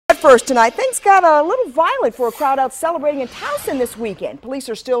first tonight, things got a little violent for a crowd out celebrating in Towson this weekend. Police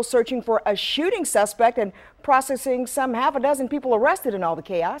are still searching for a shooting suspect and processing some half a dozen people arrested in all the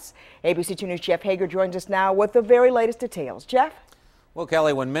chaos. ABC 2 News' Jeff Hager joins us now with the very latest details. Jeff? Well,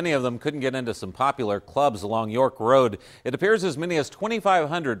 Kelly, when many of them couldn't get into some popular clubs along York Road, it appears as many as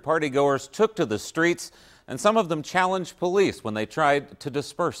 2,500 partygoers took to the streets, and some of them challenged police when they tried to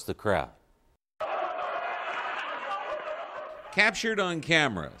disperse the crowd. Captured on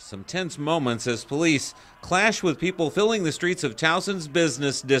camera, some tense moments as police clash with people filling the streets of Towson's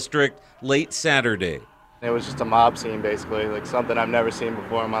business district late Saturday. It was just a mob scene, basically, like something I've never seen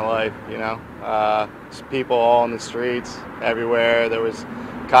before in my life, you know. Just people all in the streets, everywhere. There was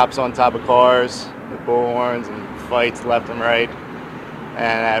cops on top of cars with bullhorns and fights left and right.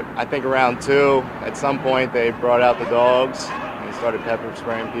 And I think around 2, at some point, they brought out the dogs and started pepper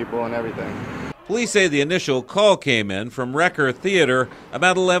spraying people and everything. Police say the initial call came in from Wrecker Theater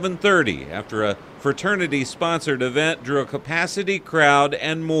about 11:30 after a fraternity-sponsored event drew a capacity crowd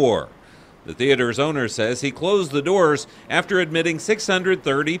and more. The theater's owner says he closed the doors after admitting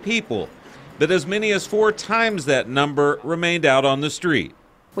 630 people, but as many as 4 times that number remained out on the street.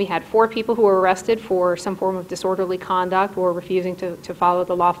 We had 4 people who were arrested for some form of disorderly conduct or refusing to follow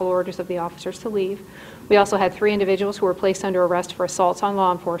the lawful orders of the officers to leave. We also had 3 individuals who were placed under arrest for assaults on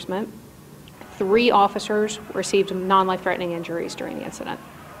law enforcement. 3 officers received non-life-threatening injuries during the incident.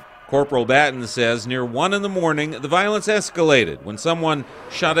 Corporal Batten says near 1 in the morning, the violence escalated when someone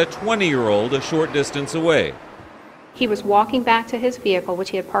shot a 20-year-old a short distance away. He was walking back to his vehicle,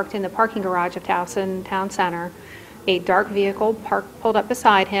 which he had parked in the parking garage of Towson Town Center. A dark vehicle pulled up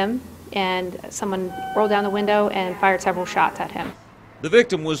beside him, and someone rolled down the window and fired several shots at him. The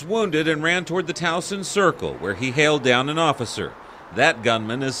victim was wounded and ran toward the Towson Circle, where he hailed down an officer. That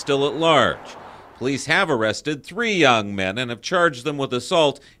gunman is still at large. Police have arrested 3 young men and have charged them with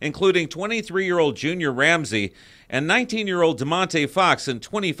assault, including 23-year-old Junior Ramsey and 19-year-old DeMonte Fox and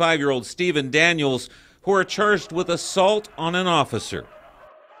 25-year-old Stephen Daniels, who are charged with assault on an officer.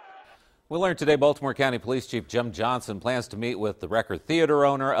 We learned today Baltimore County Police Chief Jim Johnson plans to meet with the Wrecker Theater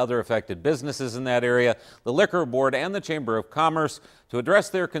owner, other affected businesses in that area, the Liquor Board, and the Chamber of Commerce to address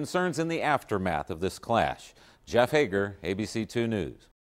their concerns in the aftermath of this clash. Jeff Hager, ABC 2 News.